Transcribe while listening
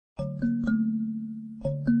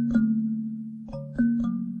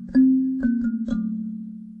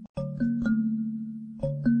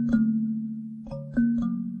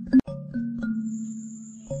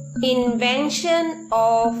Invention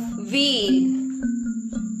of wheel.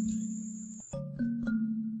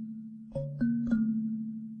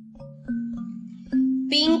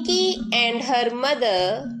 Pinky and her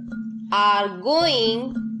mother are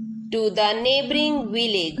going to the neighboring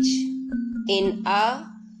village in a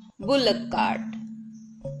bullock cart.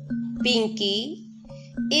 Pinky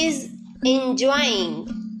is enjoying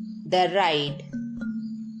the ride.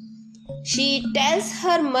 She tells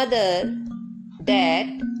her mother that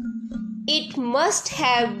it must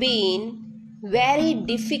have been very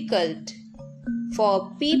difficult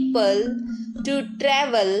for people to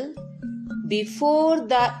travel before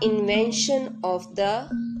the invention of the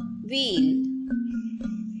wheel.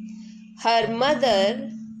 Her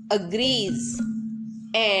mother agrees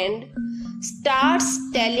and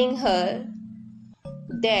starts telling her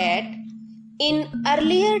that in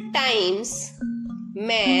earlier times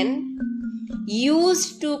men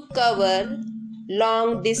used to cover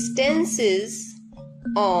long distances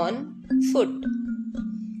on foot.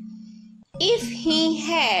 If he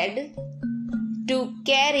had to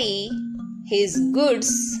carry his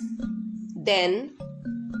goods, then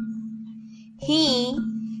he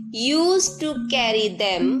used to carry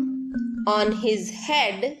them on his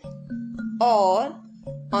head or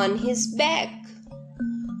on his back.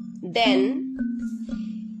 Then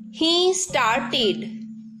he started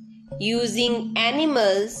using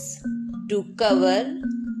animals to cover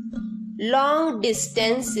long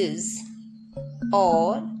distances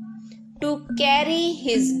or to carry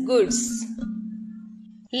his goods.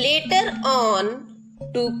 Later on,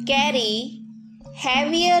 to carry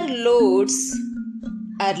heavier loads,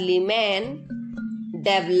 early man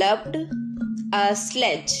developed a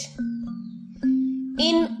sledge.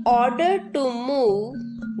 In order to move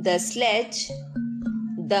the sledge,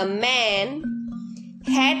 the man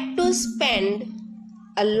had to spend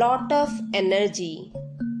a lot of energy.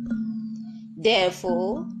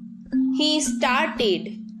 Therefore, he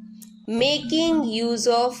started making use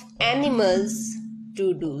of animals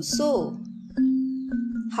to do so.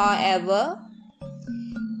 However,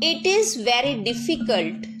 it is very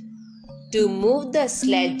difficult to move the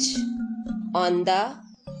sledge on the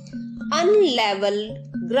unlevel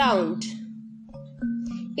ground.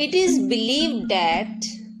 It is believed that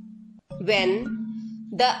when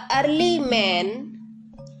the early man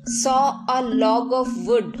saw a log of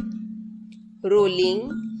wood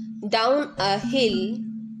rolling down a hill,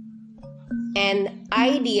 an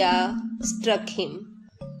idea struck him.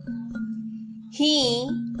 He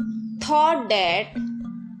thought that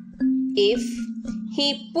if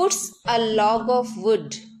he puts a log of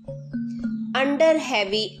wood under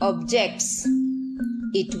heavy objects,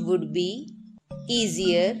 it would be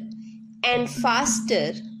easier and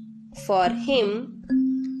faster for him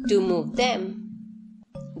to move them.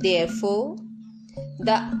 Therefore,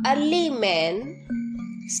 the early man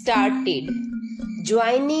started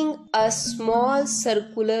joining a small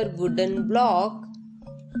circular wooden block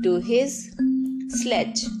to his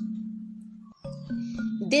sledge.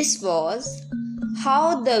 This was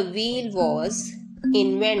how the wheel was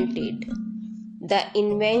invented. The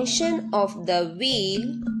invention of the wheel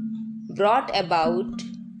brought about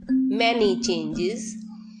many changes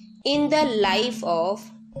in the life of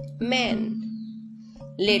man.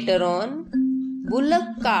 Later on,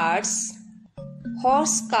 bullock carts,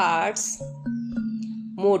 horse carts,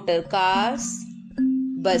 motor cars,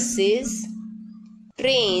 buses,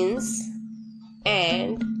 trains,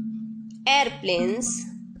 and airplanes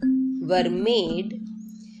were made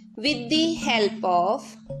with the help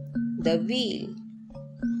of the wheel.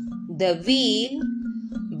 The wheel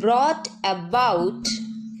brought about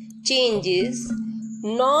changes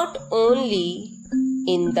not only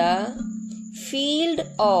in the field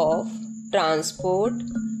of transport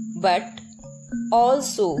but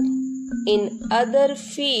also in other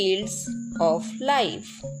fields of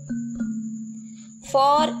life.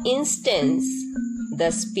 For instance,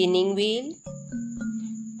 the spinning wheel,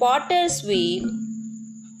 potter's wheel,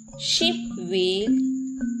 ship wheel,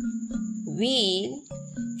 wheel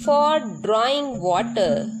for drawing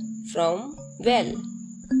water from well,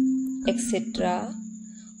 etc.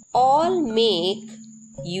 all make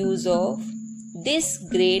use of this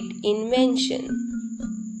great invention.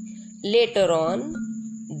 Later on,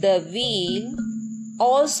 the wheel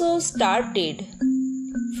also started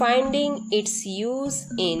finding its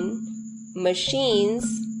use in machines,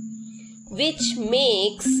 which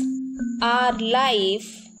makes our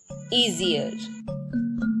life easier.